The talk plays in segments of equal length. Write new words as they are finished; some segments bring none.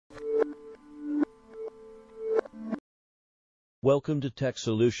Welcome to Tech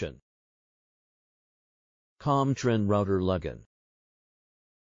Solution. Comtrend Router Login.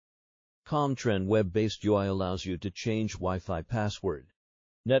 Comtrend web-based UI allows you to change Wi-Fi password,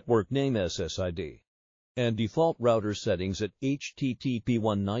 network name SSID, and default router settings at HTTP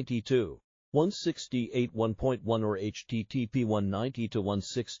 192.168.1.1 or HTTP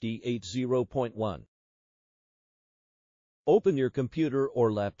 190.168.0.1. Open your computer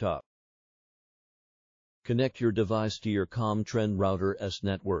or laptop. Connect your device to your Comtrend router's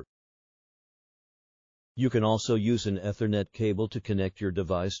network. You can also use an Ethernet cable to connect your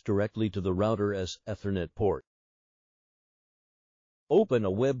device directly to the router's Ethernet port. Open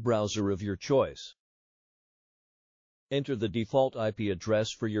a web browser of your choice. Enter the default IP address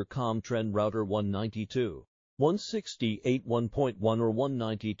for your Comtrend router 192.168.1.1 or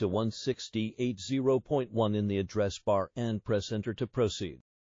 190.168.0.1 in the address bar and press Enter to proceed.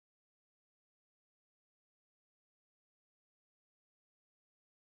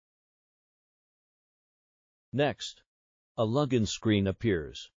 Next, a login screen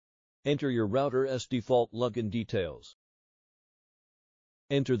appears. Enter your router's default login details.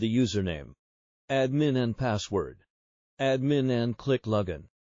 Enter the username, admin and password. Admin and click Login.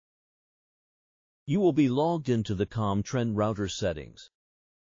 You will be logged into the Comtrend router settings.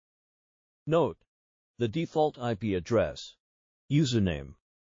 Note: the default IP address, username,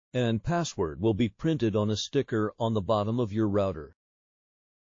 and password will be printed on a sticker on the bottom of your router.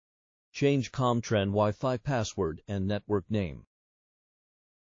 Change Comtrend Wi-Fi password and network name.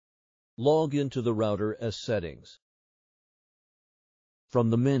 Log into the router's settings. From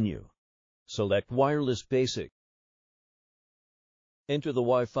the menu, select Wireless Basic. Enter the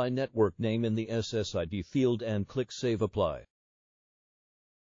Wi-Fi network name in the SSID field and click Save Apply.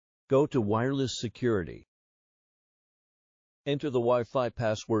 Go to Wireless Security. Enter the Wi-Fi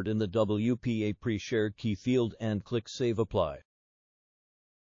password in the WPA pre-shared key field and click Save Apply.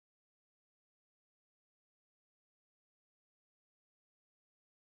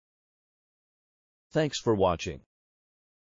 Thanks for watching.